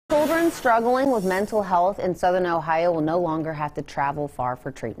Children struggling with mental health in Southern Ohio will no longer have to travel far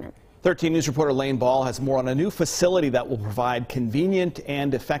for treatment. 13 News reporter Lane Ball has more on a new facility that will provide convenient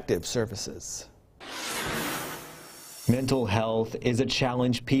and effective services. Mental health is a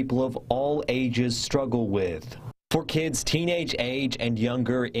challenge people of all ages struggle with. For kids teenage age and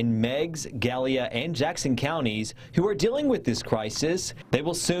younger in Meigs, Gallia, and Jackson counties who are dealing with this crisis, they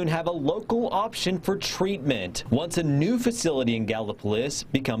will soon have a local option for treatment once a new facility in Gallipolis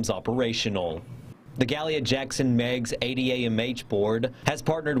becomes operational. The Gallia Jackson Meigs ADA-MH Board has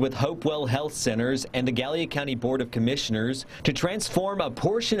partnered with Hopewell Health Centers and the Gallia County Board of Commissioners to transform a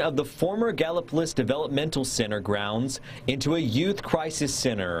portion of the former Gallipolis Developmental Center grounds into a youth crisis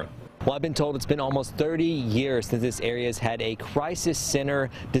center. Well, I've been told it's been almost 30 years since this area has had a crisis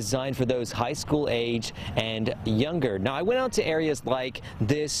center designed for those high school age and younger. Now, I went out to areas like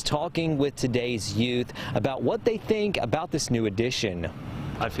this talking with today's youth about what they think about this new addition.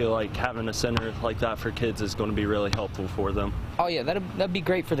 I feel like having a center like that for kids is going to be really helpful for them. Oh yeah, that'd be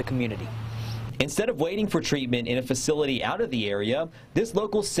great for the community. Instead of waiting for treatment in a facility out of the area, this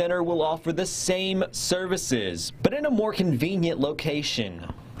local center will offer the same services, but in a more convenient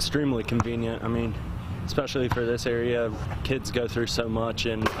location. Extremely convenient. I mean, especially for this area, kids go through so much,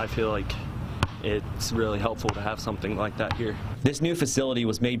 and I feel like it's really helpful to have something like that here. This new facility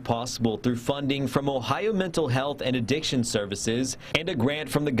was made possible through funding from Ohio Mental Health and Addiction Services and a grant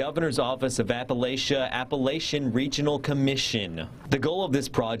from the Governor's Office of Appalachian Regional Commission. The goal of this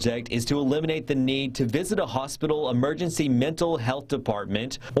project is to eliminate the need to visit a hospital emergency mental health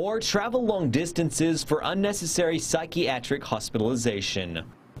department or travel long distances for unnecessary psychiatric hospitalization.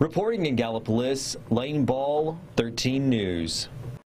 Reporting in Gallipolis, Lane Ball, 13 News.